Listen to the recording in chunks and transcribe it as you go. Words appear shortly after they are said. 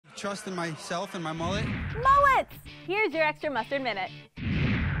trust in myself and my mullet. Mullets! Here's your extra mustard minute.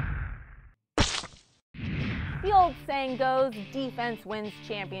 The old saying goes, defense wins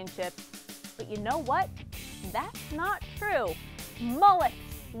championships. But you know what? That's not true. Mullets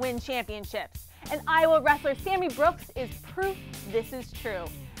win championships. And Iowa wrestler Sammy Brooks is proof this is true.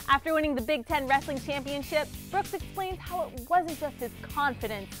 After winning the Big Ten Wrestling Championship, Brooks explains how it wasn't just his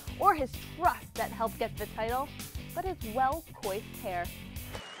confidence or his trust that helped get the title, but his well-poised hair.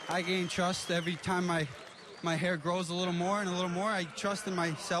 I gain trust every time my hair grows a little more and a little more. I trust in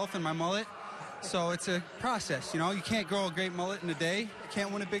myself and my mullet. So it's a process, you know? You can't grow a great mullet in a day. You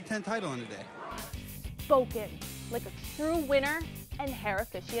can't win a Big Ten title in a day. Spoken like a true winner and hair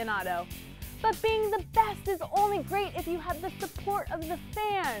aficionado. But being the best is only great if you have the support of the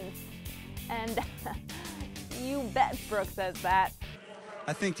fans. And you bet Brooks says that.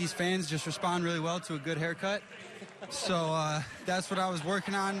 I think these fans just respond really well to a good haircut. So that's what I was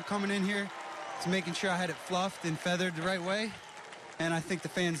working on coming in here, to making sure I had it fluffed and feathered the right way. And I think the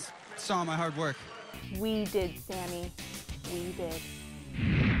fans saw my hard work. We did, Sammy. We did.